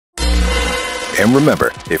And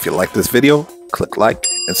remember, if you like this video, click like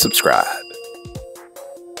and subscribe.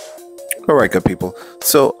 Alright, good people.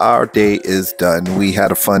 So our day is done. We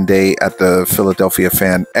had a fun day at the Philadelphia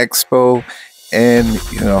Fan Expo, and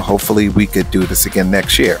hopefully we could do this again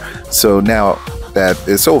next year. So now that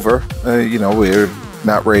it's over, we're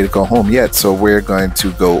not ready to go home yet, so we're going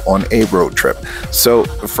to go on a road trip. So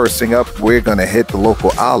the first thing up, we're going to hit the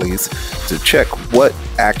local Ollie's to check what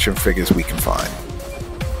action figures we can find.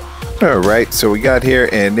 Alright, so we got here,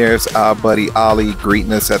 and there's our buddy Ollie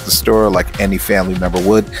greeting us at the store like any family member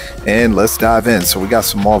would. And let's dive in. So we got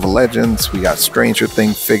some Marvel Legends, we got Stranger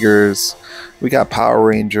Things figures, we got Power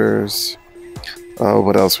Rangers.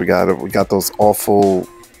 What else we got? We got those awful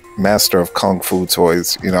Master of Kung Fu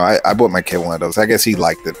toys. I bought my kid one of those. I guess he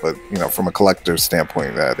liked it, but from a collector's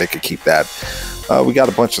standpoint, they could keep that. We got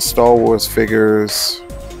a bunch of Star Wars figures.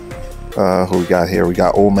 Who we got here? We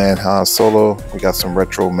got Old Man Han Solo. We got some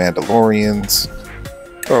retro Mandalorians.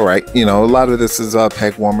 All right, a lot of this is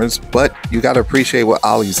peg warmers, but you got to appreciate what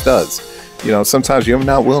Ollie's does. Sometimes you're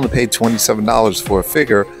not willing to pay $27 for a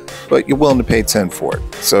figure, but you're willing to pay $10 for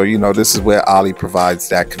it. So this is where Ollie provides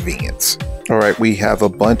that convenience. All right, we have a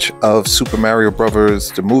bunch of Super Mario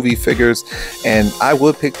Brothers the movie figures, and I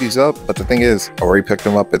would pick these up, but the thing is, I already picked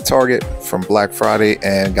them up at Target from Black Friday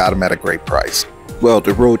and got them at a great price. Well,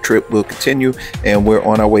 the road trip will continue, and we're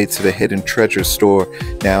on our way to the Hidden Treasure store.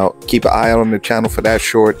 Now, keep an eye out on the channel for that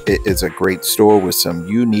short. It is a great store with some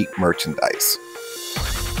unique merchandise.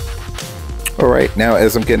 All right, now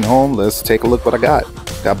as I'm getting home, let's take a look what I got.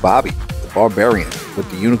 Got Bobby, the Barbarian with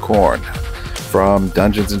the unicorn from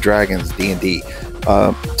Dungeons & Dragons D&D.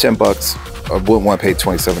 10 bucks. I wouldn't want to pay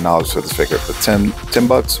 $27 for this figure, but 10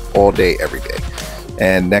 bucks all day, every day.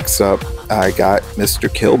 And next up, I got Mr.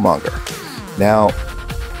 Killmonger. Now,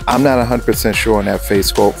 I'm not 100% sure on that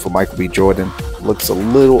face sculpt for Michael B. Jordan. Looks a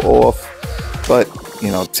little off, but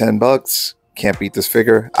 10 bucks, can't beat this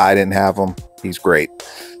figure. I didn't have him. He's great.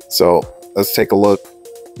 So let's take a look,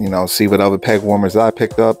 see what other peg warmers I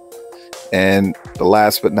picked up. And the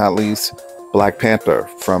last but not least, Black Panther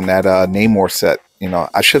from that Namor set.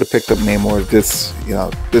 I should have picked up Namor.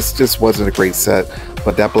 This just wasn't a great set,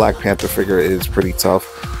 but that Black Panther figure is pretty tough.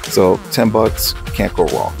 So 10 bucks, can't go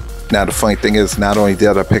wrong. Now, the funny thing is, not only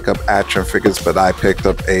did I pick up action figures, but I picked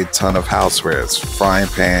up a ton of housewares, frying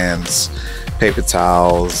pans, paper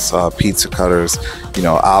towels, pizza cutters.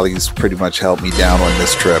 Ollie's pretty much helped me down on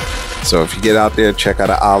this trip. So if you get out there, check out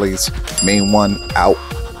Ollie's. Main one out.